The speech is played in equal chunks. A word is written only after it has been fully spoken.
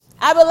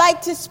I would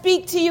like to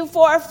speak to you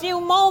for a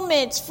few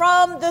moments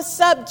from the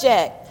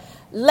subject,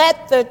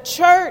 let the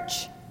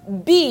church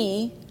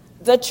be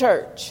the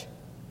church.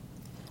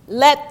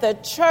 Let the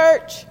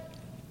church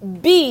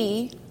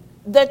be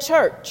the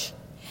church.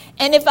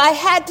 And if I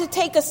had to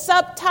take a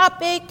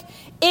subtopic,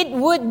 it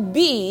would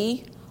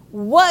be,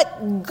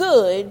 what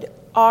good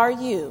are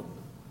you?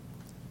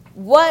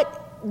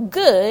 What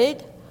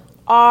good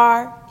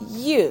are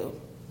you?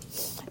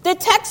 The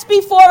text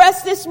before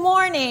us this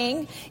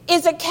morning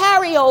is a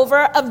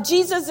carryover of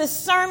Jesus'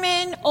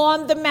 Sermon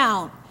on the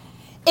Mount,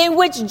 in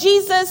which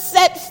Jesus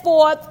set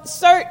forth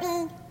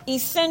certain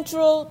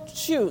essential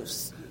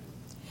truths.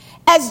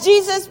 As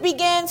Jesus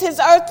begins his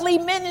earthly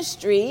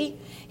ministry,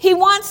 he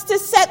wants to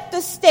set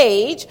the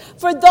stage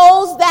for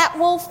those that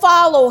will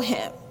follow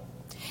him.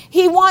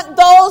 He wants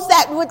those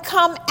that would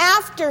come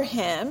after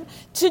him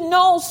to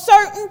know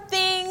certain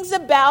things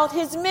about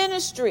his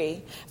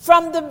ministry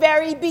from the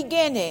very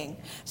beginning.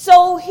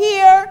 So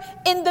here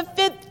in the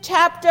 5th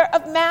chapter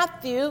of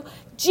Matthew,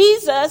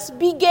 Jesus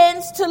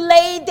begins to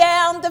lay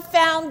down the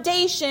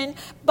foundation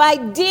by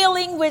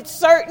dealing with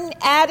certain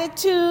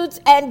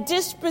attitudes and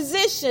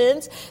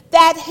dispositions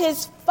that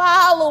his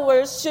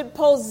followers should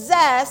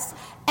possess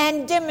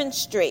and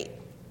demonstrate.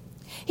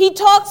 He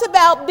talks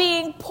about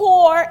being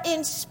poor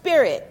in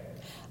spirit.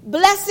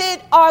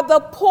 Blessed are the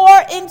poor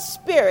in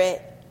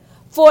spirit,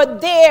 for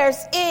theirs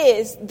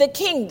is the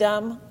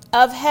kingdom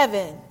of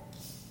heaven.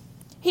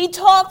 He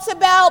talks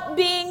about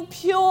being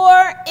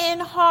pure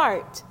in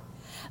heart.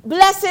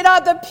 Blessed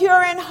are the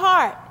pure in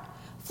heart,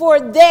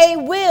 for they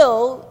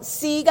will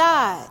see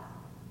God.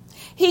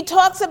 He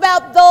talks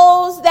about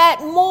those that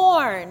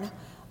mourn.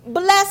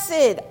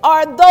 Blessed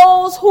are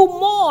those who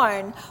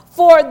mourn,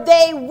 for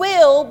they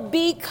will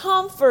be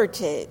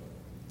comforted.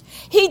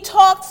 He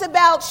talks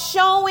about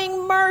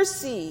showing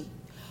mercy,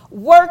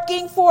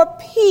 working for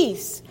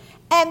peace,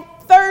 and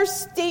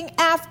thirsting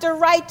after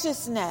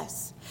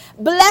righteousness.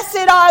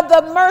 Blessed are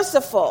the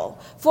merciful,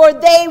 for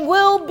they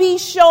will be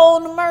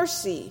shown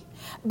mercy.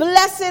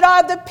 Blessed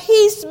are the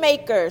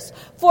peacemakers,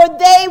 for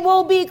they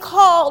will be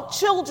called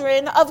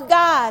children of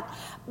God.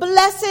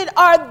 Blessed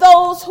are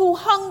those who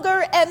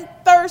hunger and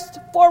thirst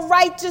for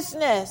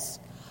righteousness,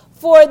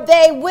 for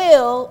they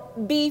will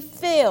be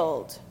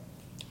filled.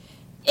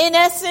 In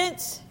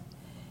essence,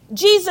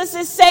 Jesus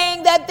is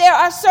saying that there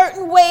are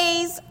certain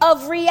ways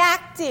of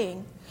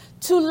reacting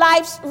to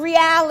life's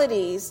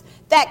realities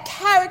that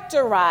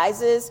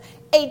characterizes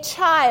a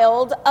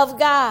child of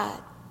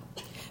God.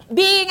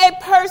 Being a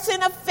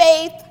person of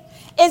faith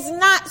is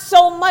not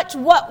so much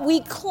what we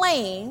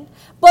claim,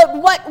 but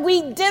what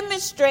we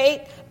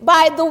demonstrate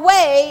by the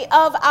way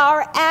of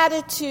our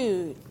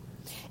attitude.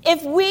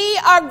 If we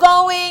are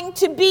going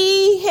to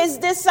be his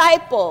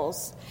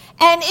disciples,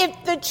 and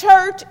if the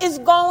church is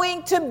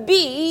going to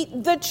be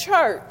the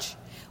church,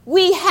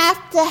 we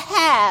have to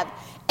have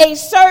a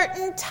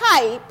certain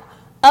type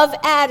of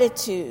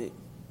attitude.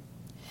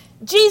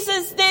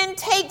 Jesus then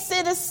takes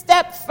it a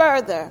step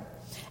further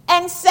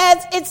and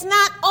says it's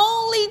not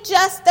only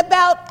just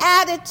about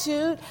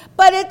attitude,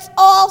 but it's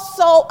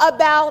also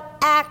about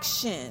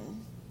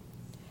action.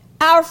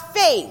 Our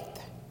faith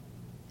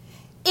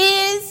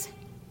is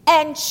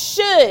and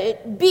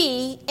should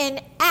be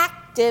an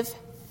active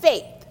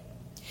faith.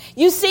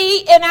 You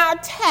see, in our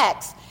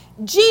text,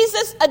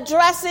 Jesus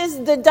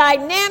addresses the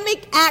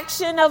dynamic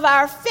action of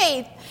our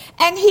faith,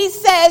 and he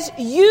says,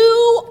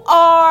 you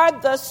are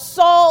the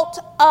salt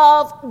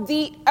of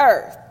the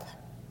earth.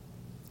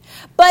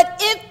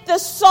 But if the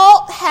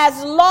salt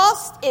has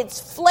lost its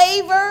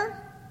flavor,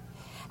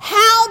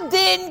 how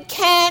then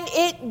can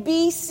it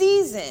be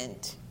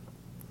seasoned?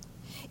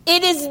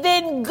 It is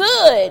then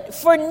good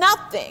for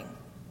nothing,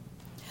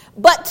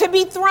 but to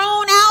be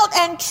thrown out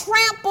and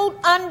trampled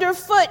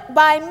underfoot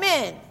by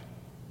men.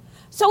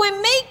 So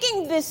in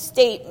making this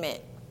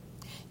statement,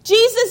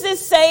 Jesus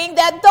is saying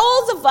that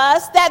those of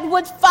us that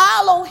would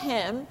follow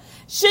him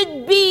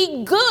should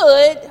be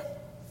good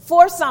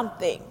for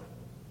something.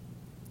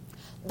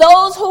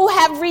 Those who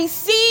have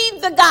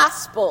received the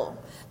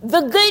gospel,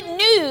 the good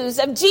news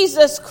of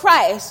Jesus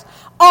Christ,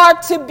 are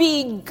to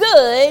be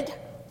good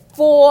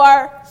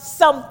for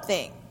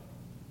something.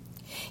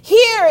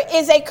 Here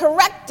is a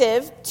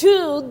corrective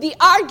to the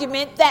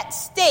argument that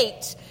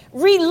states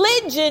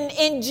religion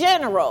in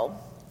general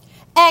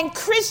and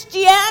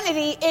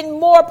Christianity in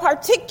more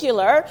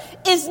particular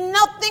is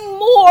nothing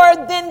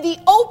more than the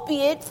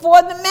opiate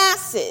for the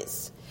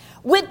masses,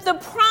 with the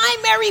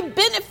primary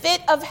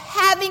benefit of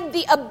having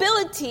the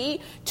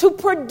ability to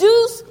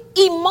produce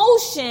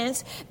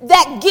emotions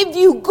that give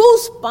you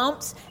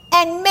goosebumps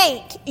and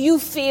make you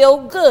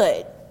feel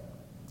good.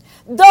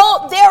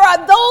 Though there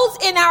are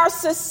those in our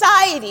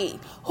society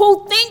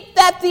who think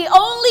that the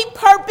only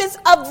purpose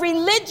of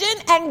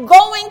religion and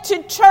going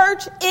to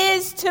church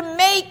is to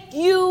make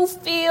you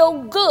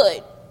feel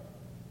good.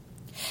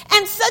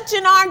 And such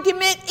an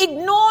argument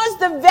ignores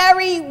the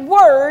very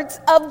words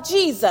of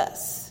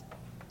Jesus.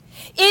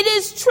 It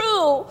is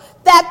true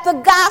that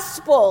the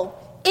gospel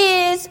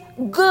is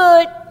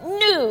good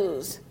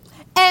news.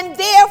 And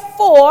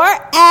therefore,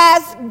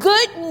 as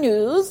good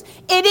news,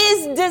 it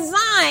is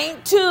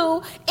designed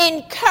to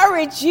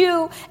encourage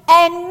you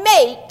and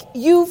make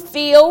you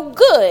feel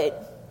good.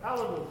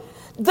 Hallelujah.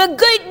 The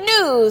good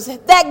news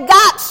that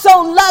God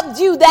so loved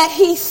you that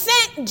he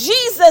sent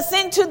Jesus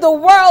into the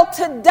world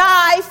to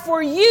die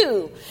for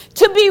you,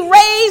 to be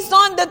raised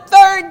on the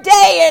third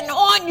day and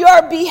on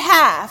your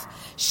behalf,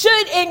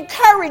 should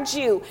encourage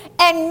you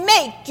and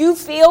make you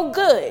feel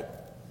good.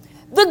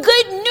 The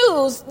good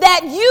news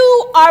that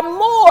you are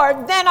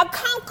more than a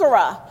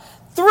conqueror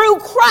through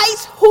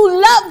Christ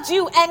who loved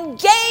you and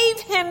gave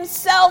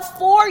himself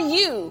for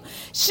you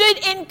should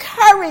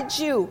encourage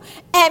you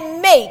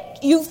and make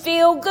you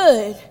feel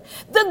good.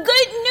 The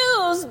good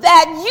news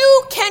that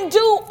you can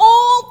do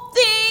all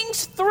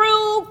things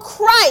through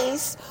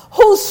Christ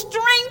who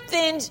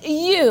strengthens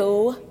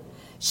you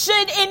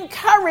should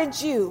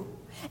encourage you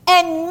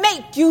and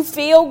make you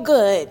feel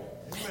good.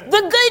 The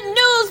good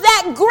news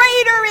that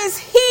greater is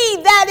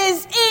he that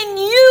is in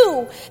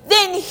you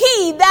than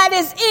he that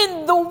is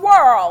in the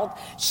world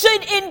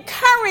should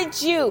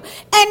encourage you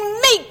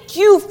and make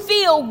you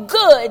feel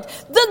good.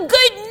 The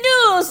good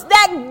news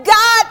that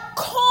God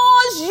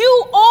calls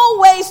you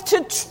always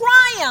to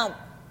triumph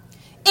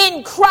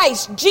in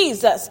Christ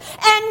Jesus,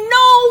 and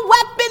no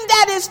weapon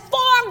that is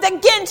formed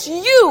against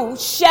you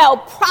shall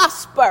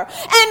prosper.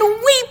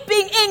 And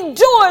weeping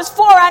endures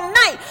for a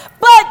night,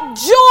 but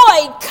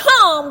joy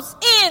comes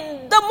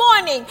in the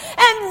morning.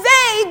 And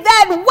they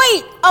that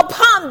wait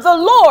upon the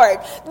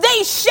Lord,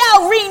 they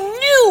shall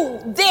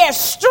renew their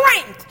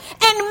strength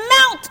and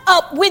mount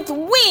up with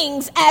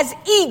wings as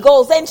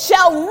eagles, and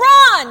shall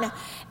run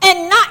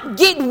and not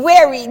get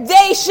weary.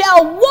 They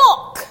shall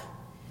walk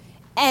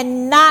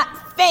and not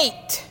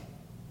faint.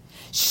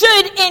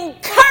 Should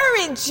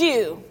encourage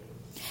you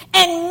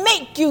and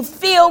make you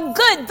feel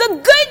good.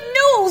 The good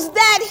news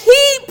that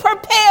he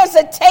prepares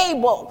a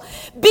table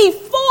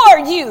before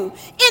you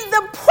in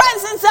the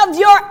presence of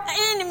your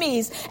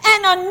enemies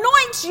and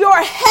anoints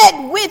your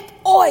head with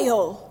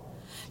oil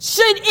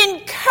should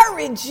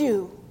encourage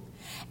you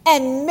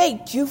and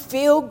make you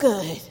feel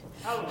good.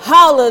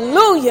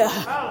 Hallelujah.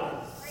 Hallelujah.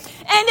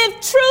 And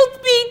if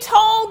truth be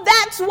told,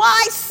 that's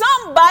why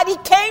somebody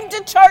came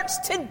to church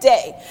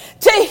today,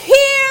 to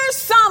hear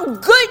some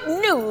good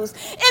news.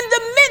 In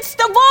the midst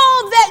of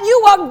all that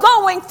you are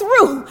going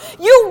through,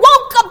 you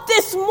woke up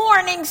this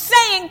morning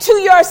saying to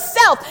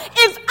yourself,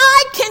 if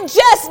I can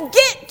just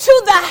get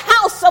to the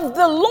house of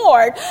the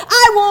Lord,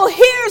 I will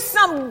hear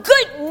some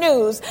good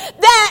news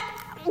that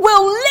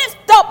will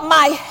lift up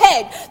my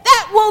head,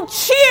 that will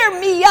cheer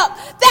me up,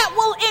 that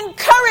will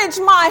encourage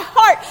my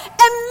heart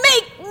and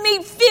make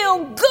me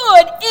feel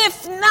good,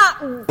 if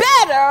not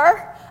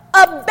better,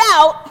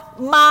 about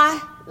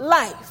my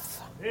life.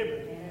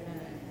 Amen.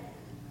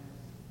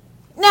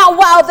 Now,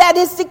 while that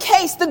is the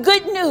case, the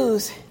good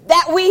news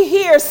that we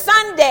hear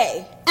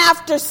Sunday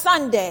after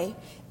Sunday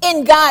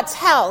in God's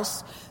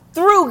house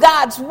through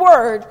God's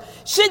word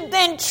should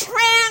then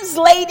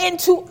translate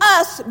into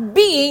us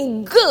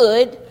being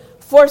good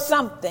for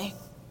something.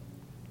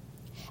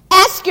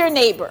 Ask your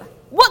neighbor,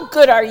 what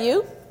good are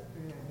you?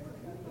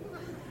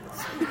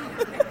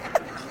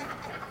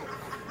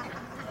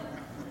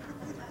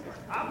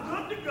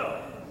 I'm good to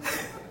go.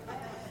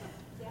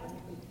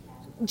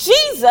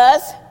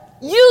 Jesus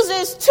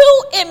uses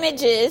two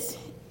images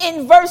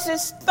in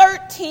verses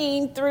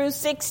 13 through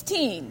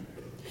 16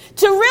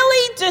 to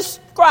really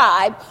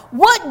describe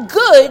what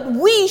good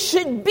we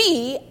should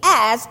be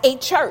as a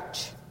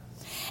church.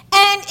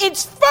 And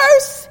its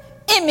first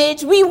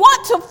image we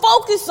want to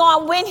focus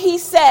on when he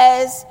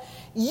says,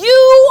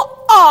 you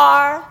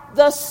are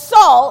the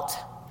salt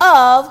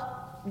of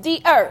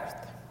the earth.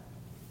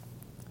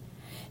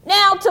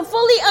 Now, to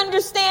fully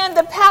understand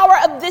the power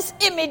of this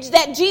image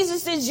that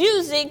Jesus is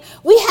using,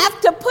 we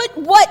have to put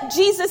what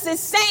Jesus is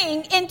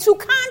saying into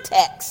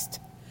context.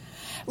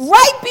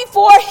 Right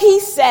before he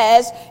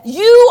says,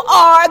 you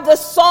are the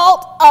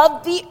salt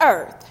of the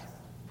earth,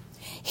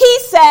 he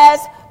says,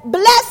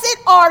 blessed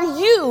are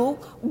you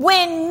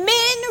when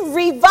men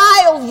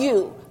revile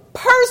you,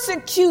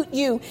 persecute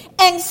you,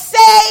 and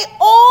say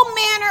all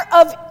manner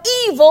of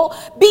evil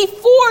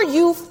before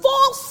you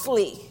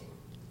falsely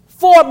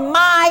for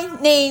my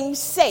name's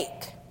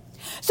sake.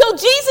 So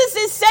Jesus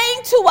is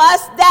saying to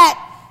us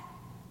that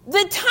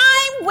the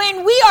time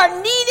when we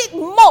are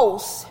needed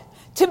most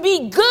to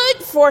be good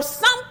for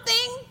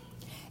something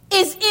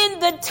is in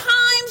the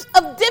times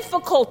of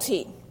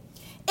difficulty,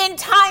 in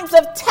times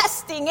of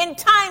testing, in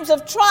times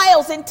of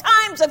trials, in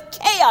times of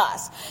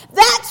chaos.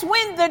 That's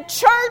when the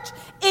church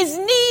is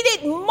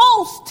needed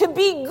most to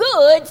be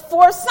good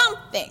for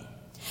something.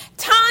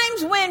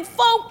 Times when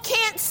folk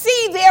can't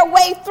see their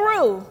way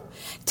through.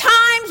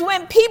 Times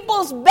when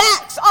people's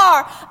backs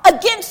are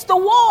against the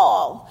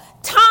wall.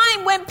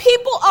 Time when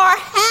people are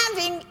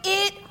having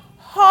it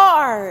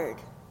hard.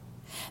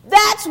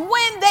 That's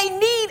when they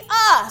need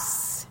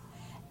us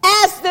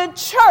as the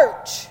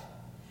church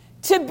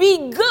to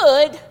be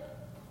good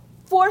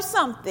for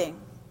something.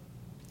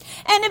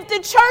 And if the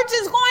church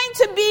is going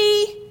to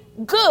be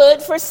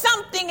good for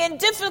something in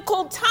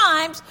difficult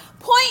times,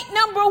 point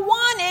number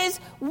one is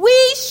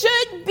we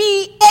should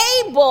be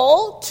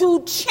able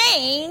to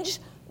change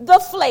the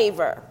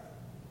flavor.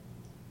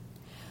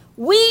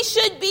 We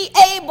should be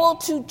able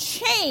to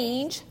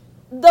change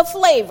the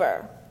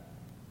flavor.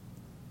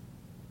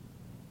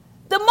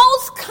 The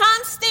most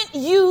constant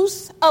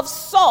use of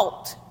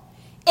salt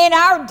in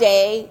our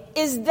day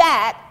is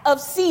that of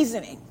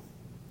seasoning.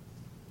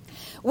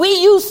 We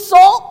use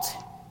salt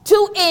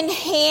to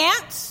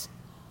enhance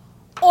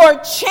or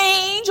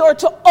change or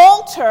to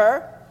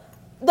alter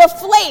the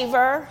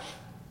flavor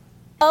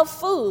of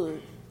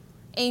food.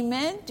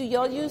 Amen? Do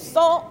y'all use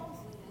salt?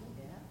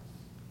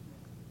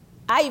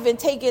 I even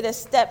take it a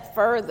step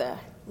further.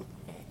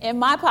 In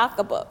my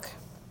pocketbook,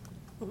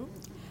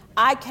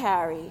 I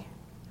carry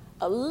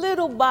a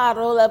little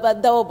bottle of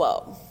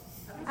adobo.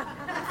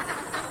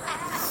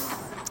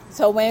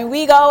 So when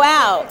we go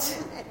out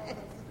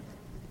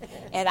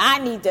and I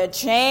need to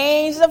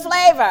change the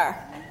flavor,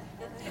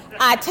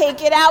 I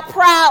take it out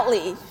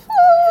proudly.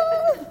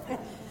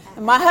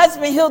 And my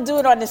husband, he'll do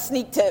it on the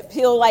sneak tip.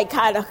 He'll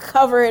kind of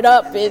cover it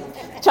up and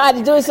try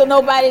to do it so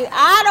nobody,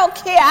 I don't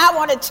care. I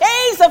want to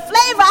change the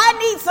flavor. I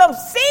need some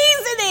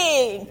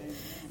seasoning.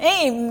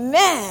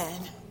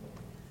 Amen.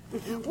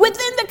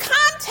 Within the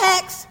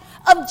context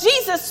of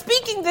Jesus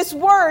speaking this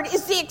word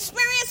is the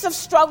experience of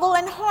struggle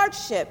and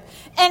hardship.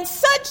 And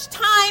such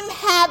time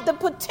had the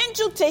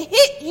potential to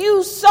hit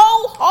you so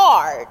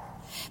hard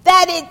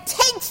that it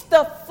takes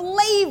the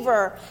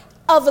flavor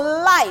of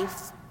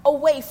life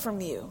away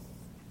from you.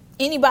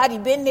 Anybody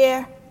been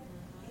there?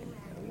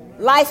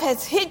 Life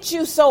has hit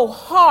you so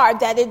hard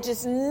that it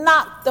just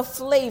knocked the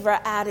flavor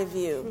out of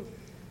you.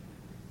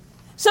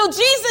 So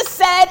Jesus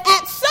said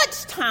at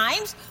such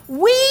times,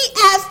 we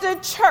as the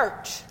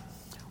church,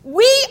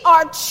 we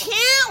are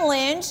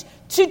challenged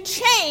to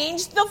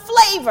change the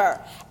flavor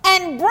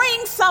and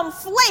bring some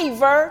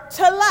flavor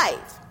to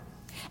life.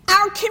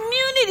 Our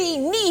community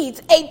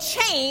needs a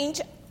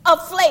change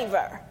of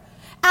flavor.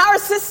 Our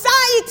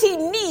society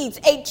needs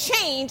a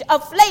change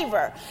of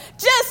flavor.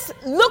 Just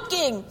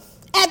looking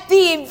at the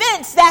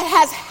events that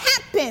has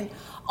happened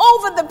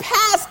over the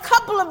past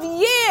couple of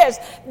years,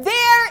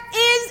 there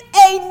is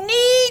a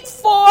need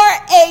for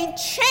a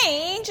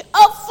change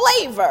of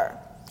flavor.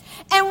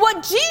 And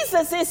what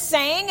Jesus is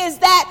saying is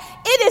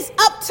that it is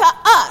up to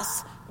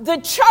us, the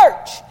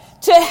church,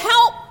 to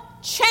help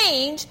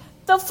change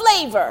the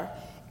flavor.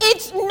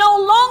 It's no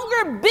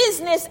longer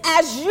business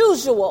as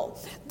usual.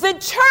 The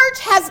church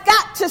has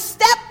got to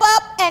step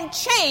up and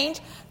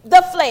change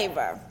the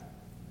flavor.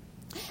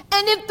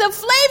 And if the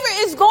flavor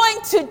is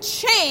going to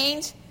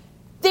change,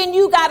 then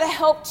you got to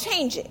help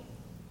change it.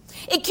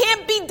 It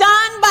can't be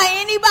done by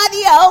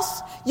anybody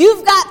else.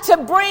 You've got to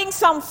bring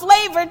some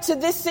flavor to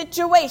this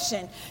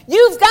situation.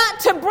 You've got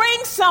to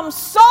bring some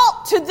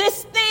salt to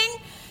this thing.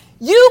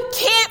 You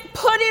can't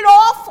put it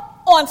off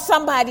on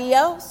somebody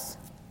else.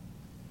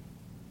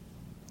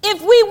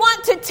 If we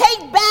want to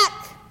take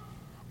back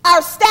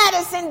our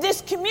status in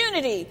this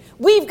community,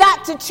 we've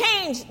got to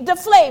change the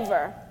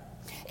flavor.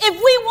 If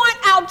we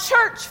want our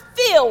church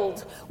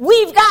filled,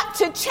 we've got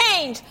to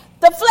change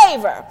the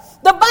flavor.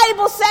 The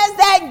Bible says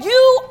that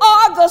you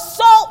are the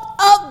salt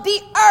of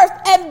the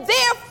earth, and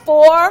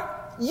therefore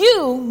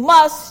you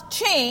must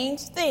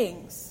change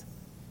things.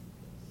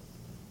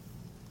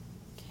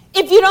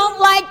 If you don't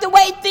like the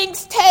way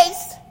things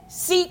taste,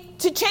 seek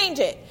to change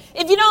it.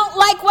 If you don't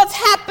like what's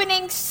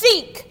happening,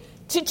 seek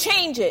to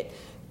change it.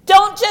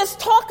 Don't just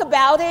talk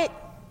about it,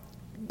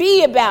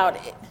 be about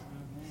it.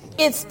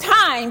 It's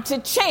time to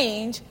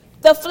change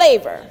the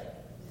flavor.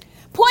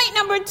 Point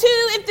number 2,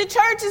 if the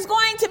church is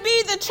going to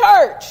be the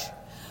church,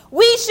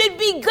 we should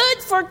be good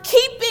for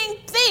keeping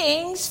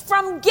things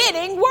from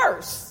getting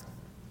worse.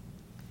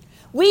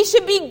 We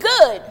should be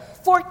good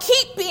for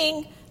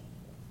keeping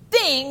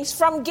things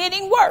from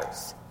getting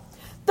worse.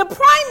 The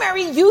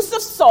primary use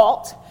of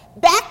salt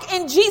back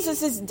in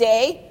Jesus'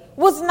 day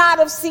was not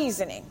of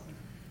seasoning.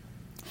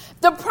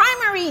 The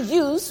primary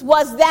use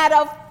was that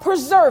of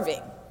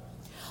preserving.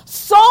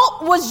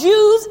 Salt was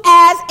used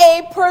as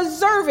a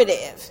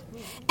preservative,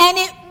 and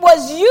it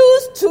was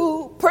used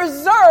to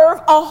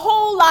preserve a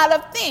whole lot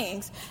of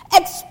things,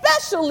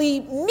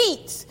 especially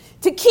meats,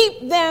 to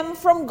keep them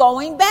from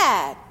going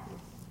bad.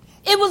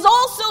 It was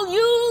also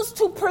used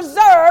to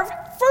preserve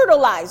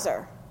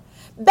fertilizer.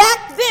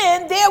 Back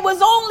then, there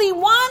was only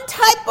one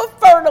type of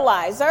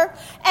fertilizer,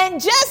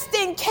 and just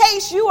in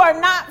case you are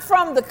not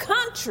from the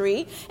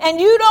country and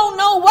you don't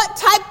know what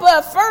type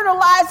of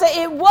fertilizer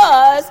it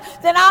was,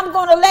 then I'm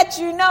going to let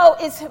you know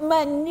it's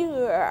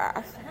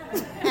manure.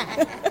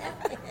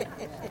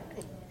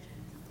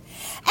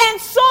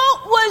 And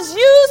salt was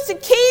used to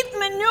keep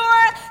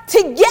manure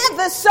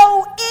together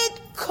so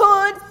it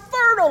could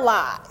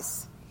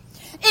fertilize.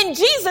 In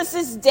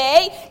Jesus'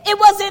 day, it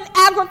was an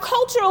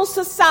agricultural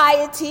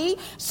society,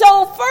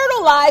 so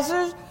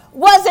fertilizer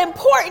was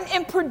important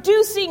in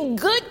producing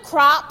good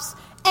crops,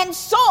 and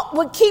salt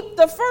would keep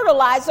the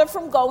fertilizer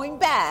from going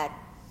bad.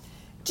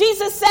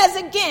 Jesus says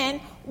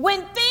again,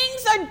 when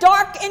things are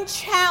dark and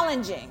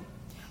challenging,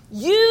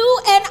 You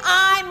and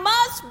I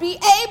must be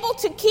able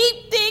to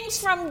keep things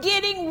from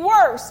getting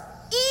worse,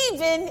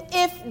 even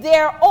if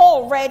they're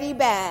already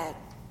bad.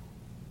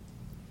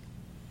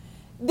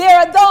 There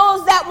are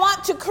those that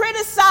want to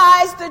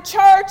criticize the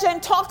church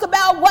and talk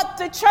about what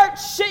the church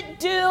should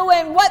do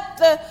and what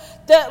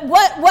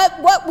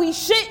we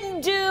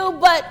shouldn't do,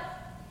 but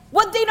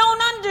what they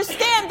don't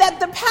understand that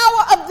the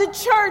power of the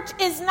church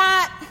is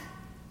not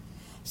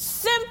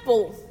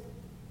simple.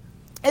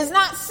 Is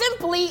not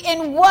simply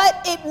in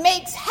what it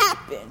makes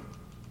happen,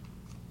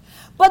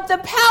 but the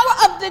power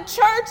of the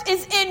church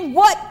is in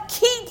what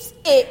keeps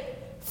it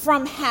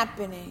from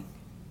happening.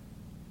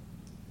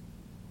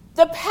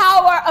 The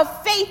power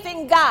of faith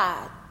in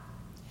God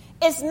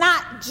is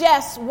not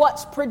just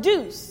what's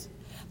produced,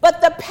 but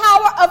the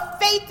power of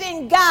faith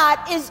in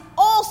God is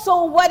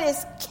also what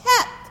is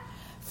kept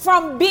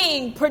from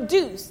being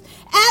produced.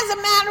 As a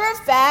matter of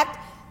fact,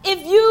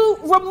 if you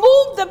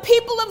remove the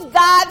people of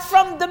God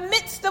from the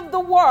midst of the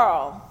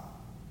world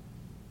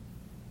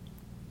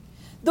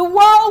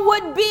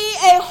would be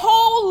a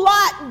whole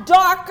lot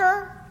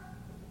darker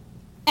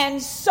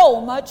and so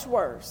much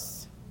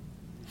worse.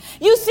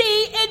 You see,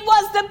 it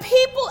was the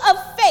people of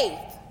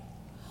faith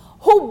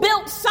who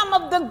built some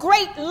of the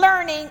great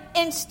learning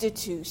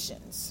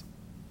institutions.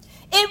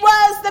 It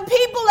was the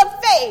people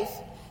of faith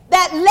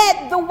that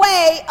led the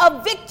way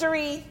of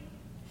victory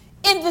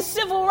in the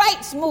civil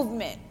rights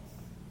movement.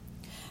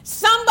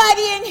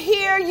 Somebody in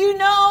here, you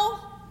know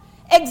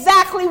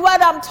exactly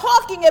what I'm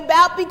talking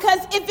about, because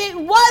if it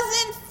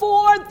wasn't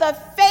for the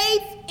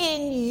faith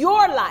in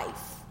your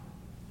life,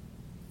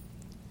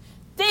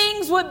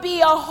 things would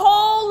be a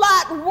whole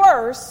lot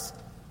worse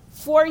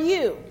for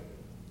you.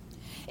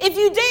 If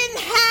you didn't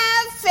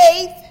have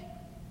faith,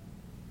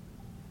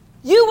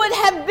 you would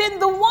have been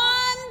the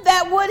one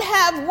that would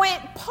have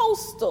went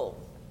postal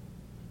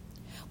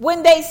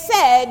when they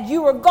said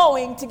you were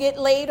going to get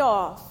laid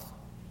off.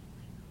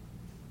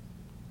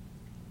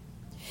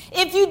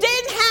 If you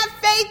didn't have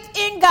faith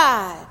in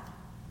God,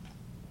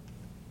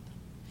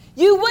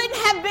 you wouldn't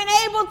have been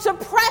able to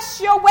press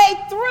your way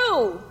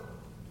through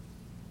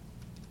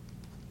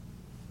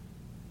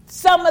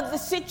some of the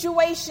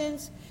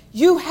situations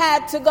you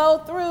had to go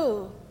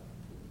through.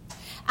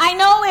 I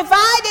know if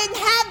I didn't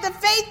have the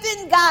faith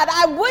in God,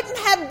 I wouldn't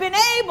have been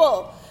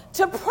able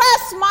to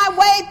press my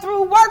way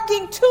through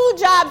working 2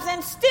 jobs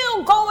and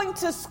still going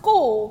to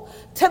school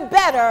to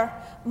better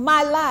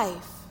my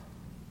life.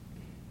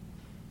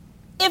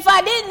 If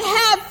I didn't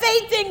have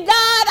faith in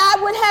God, I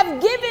would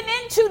have given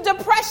into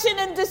depression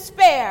and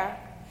despair.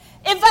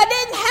 If I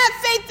didn't have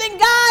faith in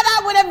God,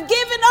 I would have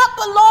given up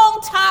a long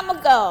time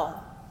ago.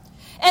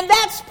 And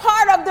that's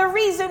part of the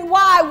reason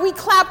why we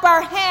clap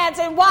our hands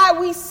and why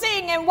we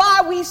sing and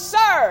why we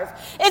serve.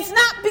 It's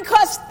not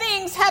because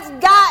things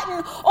have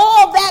gotten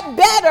all that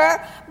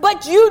better,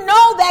 but you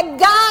know that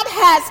God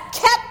has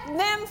kept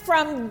them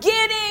from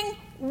getting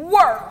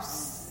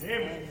worse.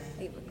 Amen.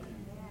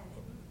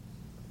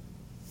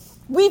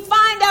 We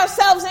find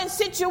ourselves in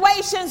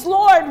situations,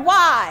 Lord,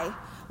 why?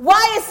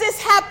 Why is this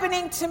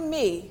happening to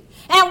me?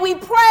 And we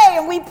pray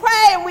and we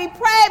pray and we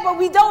pray, but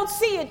we don't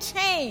see a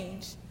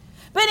change.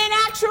 But in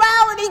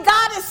actuality,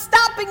 God is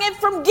stopping it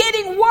from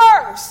getting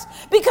worse,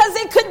 because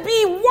it could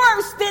be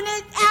worse than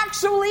it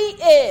actually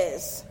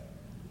is.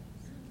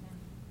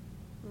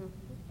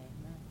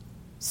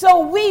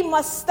 So we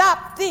must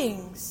stop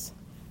things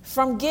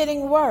from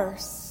getting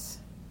worse.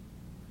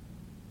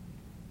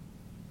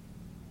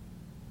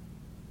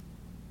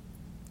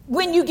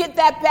 When you get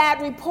that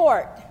bad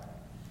report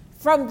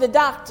from the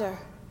doctor,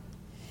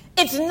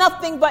 it's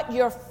nothing but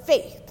your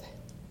faith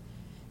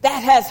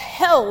that has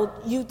held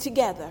you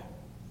together.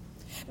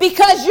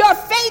 Because your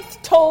faith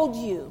told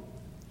you,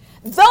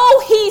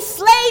 though he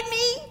slay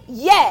me,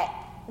 yet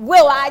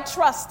will I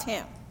trust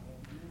him.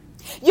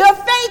 Your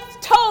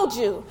faith told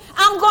you,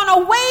 I'm going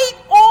to wait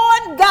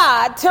on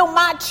God till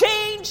my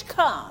change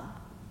comes.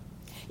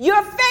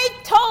 Your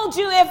faith told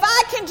you, if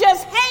I can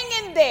just hang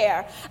in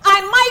there, I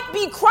might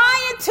be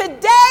crying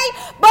today,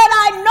 but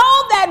I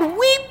know that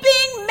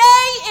weeping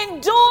may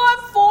endure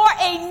for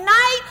a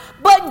night,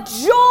 but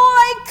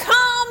joy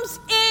comes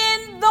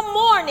in the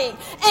morning,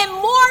 and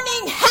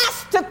morning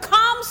has to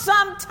come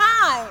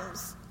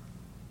sometimes.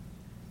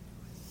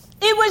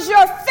 It was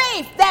your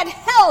faith that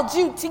held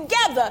you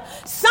together.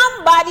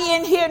 Somebody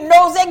in here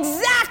knows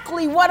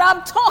exactly what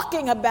I'm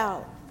talking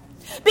about.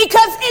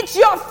 Because it's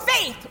your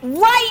faith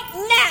right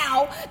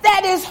now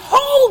that is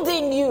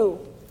holding you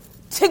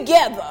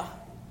together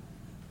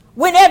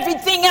when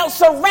everything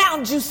else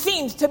around you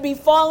seems to be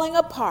falling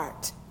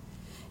apart.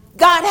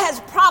 God has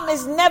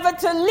promised never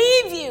to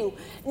leave you,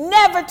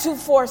 never to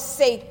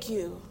forsake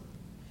you.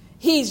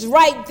 He's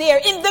right there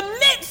in the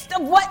midst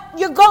of what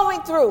you're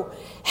going through.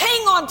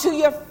 Hang on to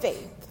your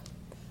faith.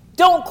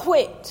 Don't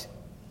quit.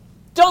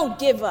 Don't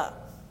give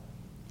up.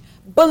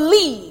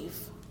 Believe.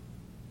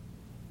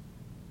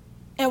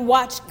 And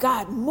watch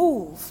God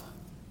move.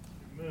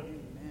 Amen.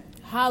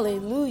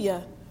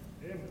 Hallelujah.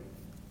 Amen.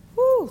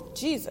 Woo,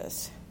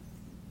 Jesus.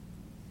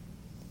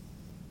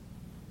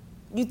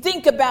 You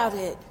think about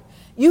it.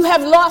 You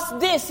have lost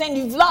this and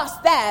you've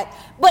lost that.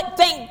 But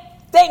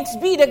thanks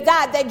be to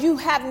God that you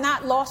have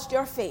not lost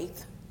your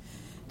faith.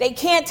 They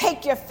can't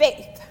take your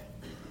faith.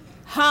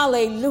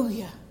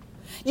 Hallelujah.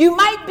 You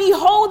might be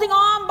holding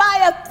on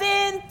by a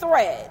thin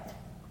thread.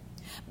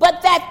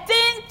 But that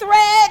thin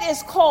thread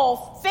is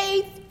called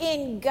faith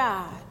in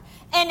God.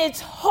 And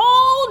it's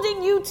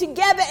holding you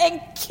together and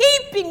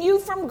keeping you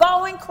from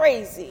going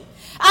crazy.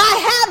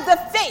 I have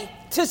the faith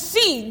to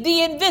see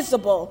the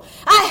invisible.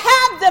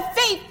 I have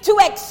the faith to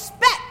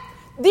expect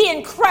the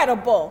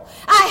incredible.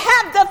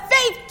 I have the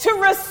faith to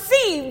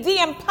receive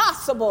the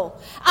impossible.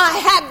 I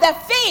have the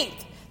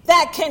faith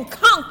that can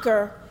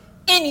conquer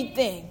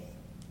anything.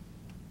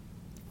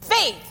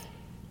 Faith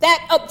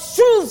that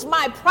obstrues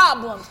my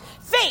problems.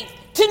 Faith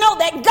to know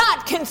that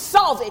God can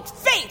solve it.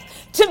 Faith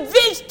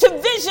to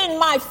vision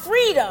my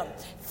freedom.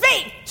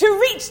 Faith to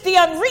reach the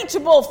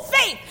unreachable.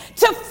 Faith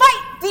to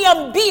fight the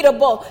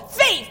unbeatable.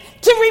 Faith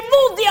to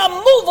remove the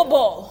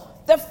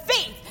unmovable. The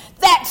faith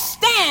that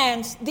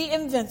stands the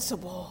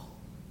invincible.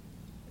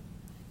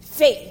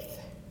 Faith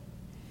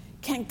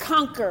can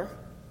conquer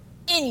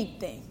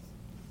anything.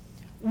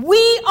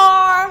 We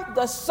are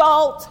the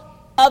salt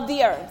of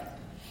the earth,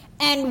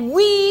 and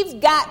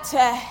we've got to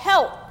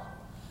help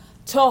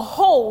to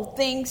hold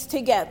things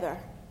together.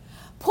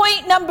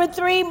 Point number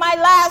 3, my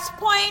last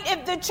point,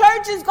 if the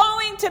church is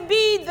going to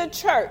be the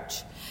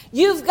church,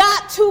 you've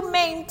got to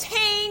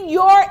maintain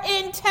your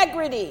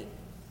integrity.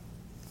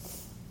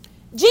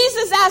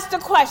 Jesus asked a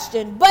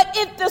question, but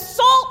if the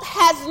salt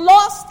has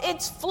lost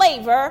its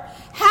flavor,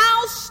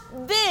 how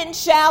then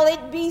shall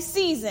it be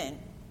seasoned?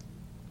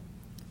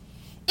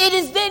 It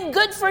is then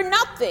good for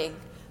nothing,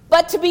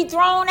 but to be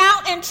thrown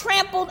out and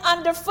trampled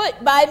underfoot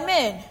by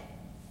men.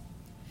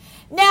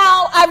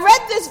 Now, I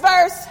read this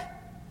verse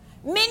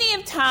many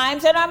of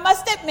times, and I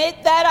must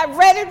admit that I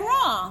read it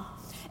wrong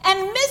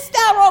and missed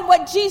out on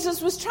what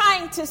Jesus was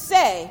trying to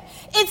say.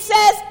 It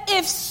says,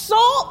 if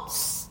salt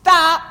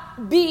stop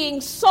being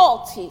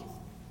salty,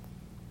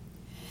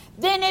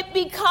 then it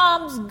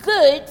becomes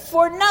good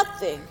for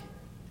nothing.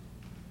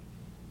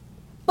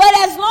 But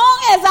as long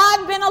as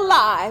I've been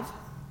alive,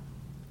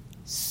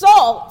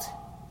 salt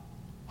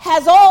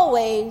has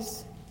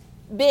always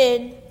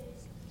been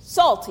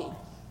salty.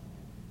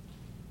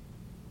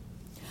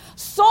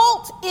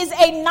 Salt is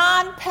a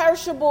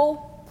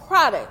non-perishable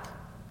product,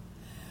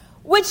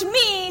 which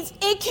means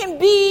it can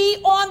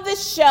be on the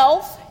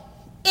shelf,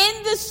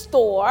 in the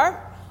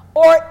store,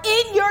 or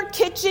in your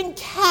kitchen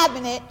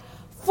cabinet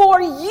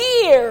for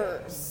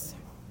years,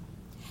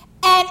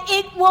 and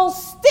it will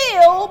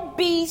still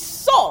be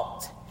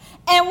salt.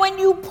 And when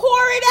you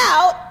pour it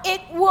out,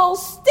 it will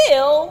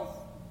still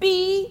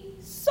be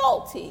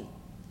salty.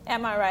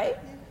 Am I right?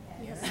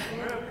 Yes.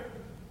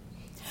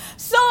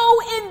 So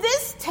in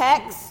this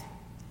text,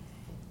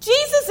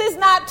 Jesus is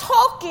not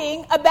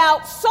talking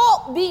about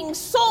salt being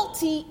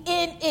salty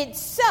in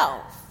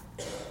itself.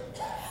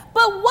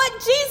 But what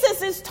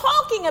Jesus is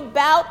talking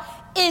about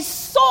is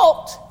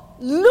salt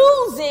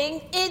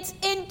losing its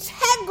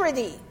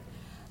integrity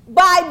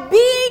by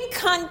being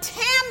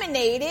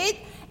contaminated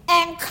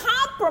and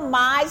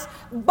compromised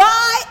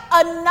by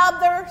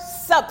another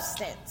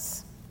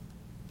substance.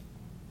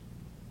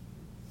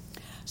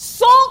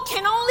 Salt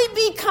can only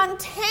be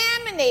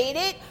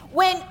contaminated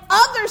when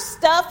other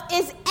stuff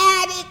is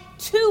added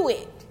to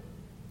it.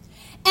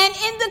 And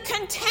in the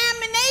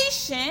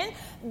contamination,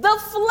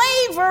 the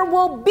flavor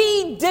will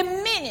be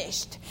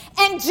diminished.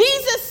 And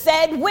Jesus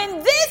said, when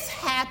this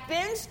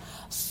happens,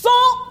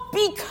 salt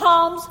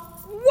becomes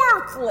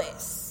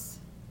worthless.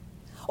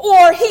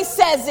 Or he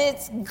says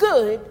it's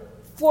good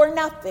for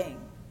nothing.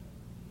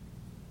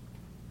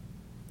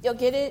 You'll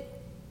get it?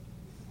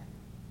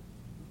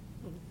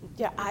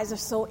 Your eyes are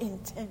so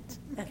intent.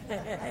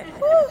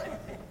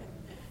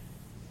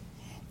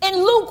 In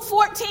Luke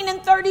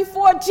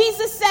 14:34,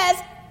 Jesus says,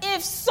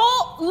 if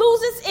salt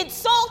loses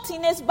its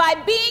saltiness by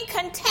being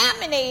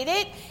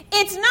contaminated,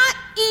 it's not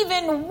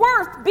even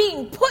worth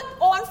being put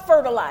on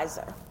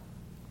fertilizer.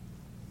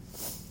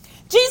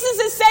 Jesus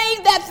is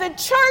saying that the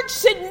church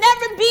should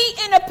never be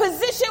in a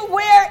position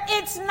where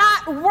it's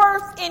not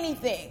worth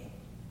anything.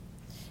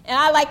 And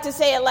I like to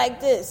say it like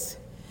this.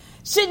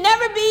 Should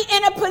never be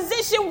in a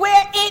position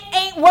where it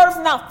ain't worth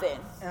nothing.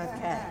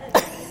 Okay.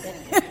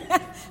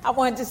 I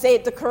wanted to say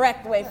it the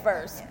correct way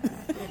first.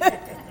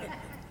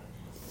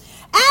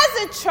 As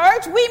a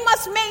church, we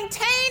must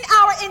maintain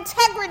our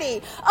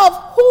integrity of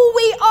who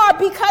we are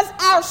because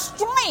our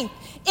strength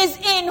is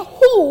in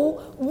who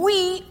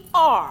we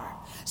are.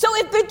 So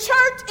if the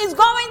church is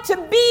going to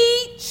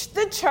be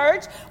the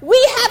church, we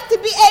have to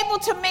be able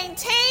to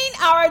maintain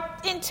our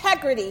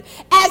integrity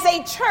as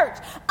a church,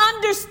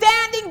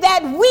 understanding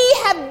that we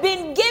have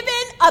been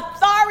given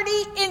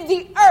authority in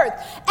the earth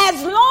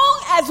as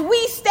long as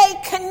we stay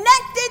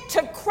connected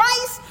to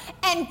Christ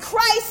and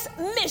Christ's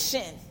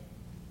mission.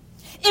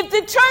 If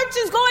the church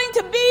is going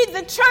to be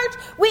the church,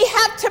 we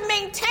have to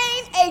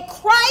maintain a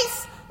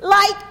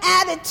Christ-like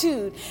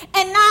attitude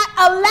and not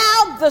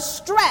allow the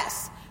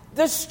stress,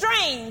 the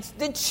strains,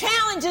 the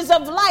challenges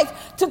of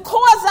life to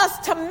cause us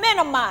to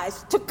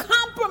minimize, to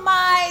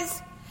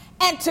compromise,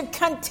 and to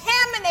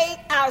contaminate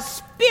our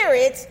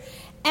spirits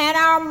and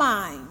our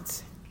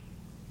minds.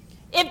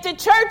 If the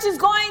church is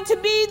going to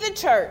be the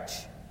church,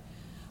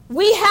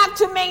 we have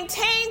to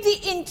maintain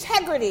the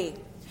integrity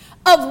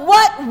of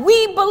what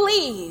we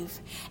believe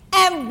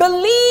and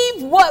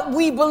believe what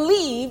we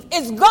believe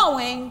is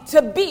going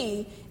to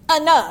be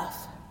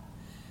enough.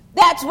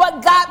 That's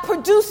what God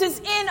produces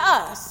in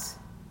us.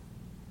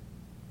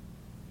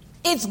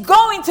 It's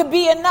going to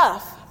be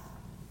enough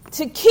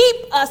to keep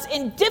us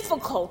in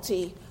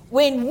difficulty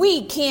when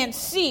we can't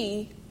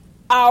see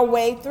our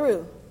way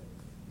through.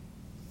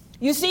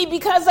 You see,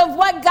 because of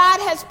what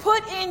God has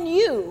put in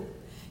you,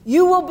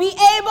 you will be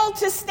able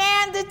to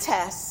stand the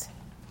test.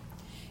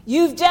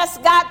 You've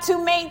just got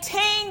to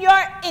maintain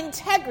your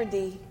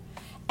integrity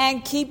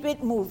and keep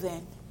it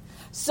moving.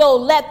 So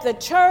let the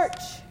church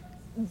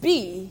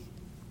be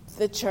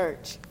the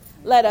church.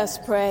 Let us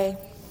pray.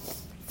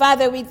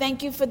 Father, we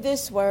thank you for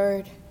this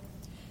word.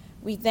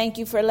 We thank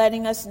you for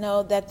letting us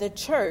know that the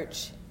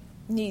church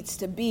needs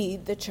to be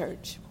the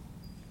church.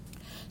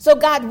 So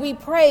God, we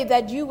pray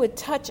that you would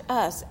touch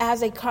us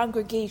as a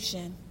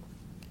congregation,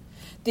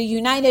 the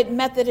United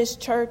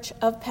Methodist Church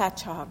of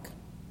Patchogue,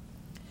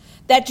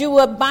 that you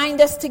would bind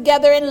us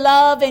together in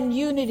love and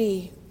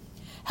unity.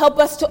 Help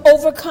us to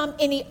overcome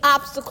any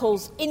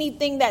obstacles,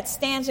 anything that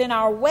stands in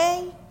our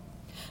way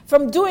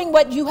from doing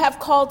what you have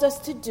called us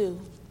to do.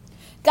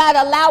 God,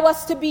 allow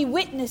us to be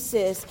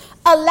witnesses.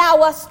 Allow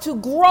us to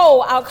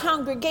grow our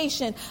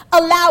congregation.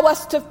 Allow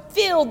us to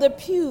fill the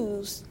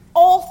pews,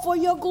 all for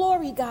your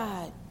glory,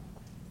 God.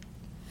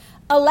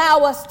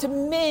 Allow us to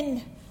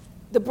mend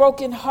the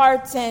broken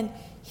hearts and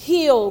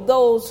heal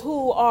those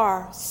who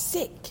are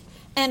sick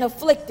and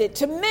afflicted,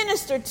 to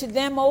minister to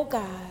them, oh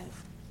God.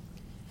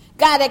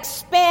 God,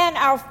 expand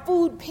our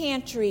food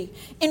pantry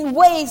in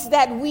ways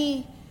that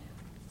we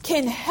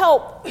can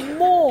help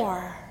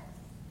more.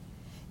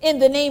 In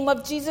the name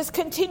of Jesus,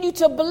 continue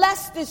to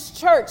bless this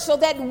church so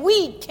that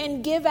we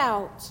can give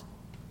out.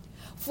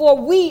 For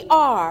we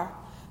are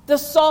the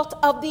salt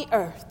of the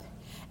earth,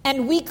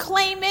 and we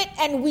claim it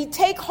and we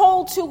take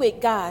hold to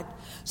it, God.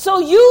 So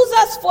use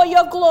us for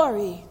your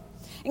glory.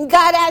 And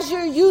God, as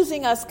you're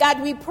using us,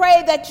 God, we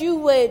pray that you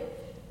would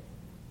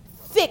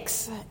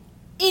fix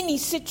any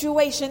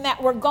situation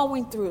that we're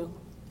going through.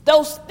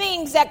 Those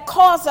things that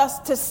cause us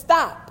to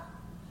stop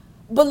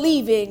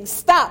believing,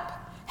 stop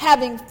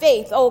having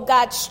faith. Oh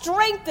God,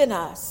 strengthen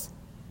us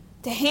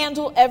to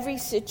handle every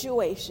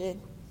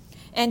situation.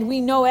 And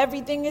we know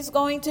everything is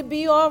going to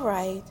be all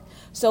right.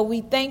 So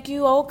we thank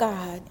you, oh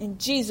God. In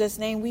Jesus'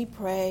 name we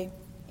pray.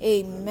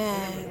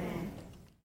 Amen.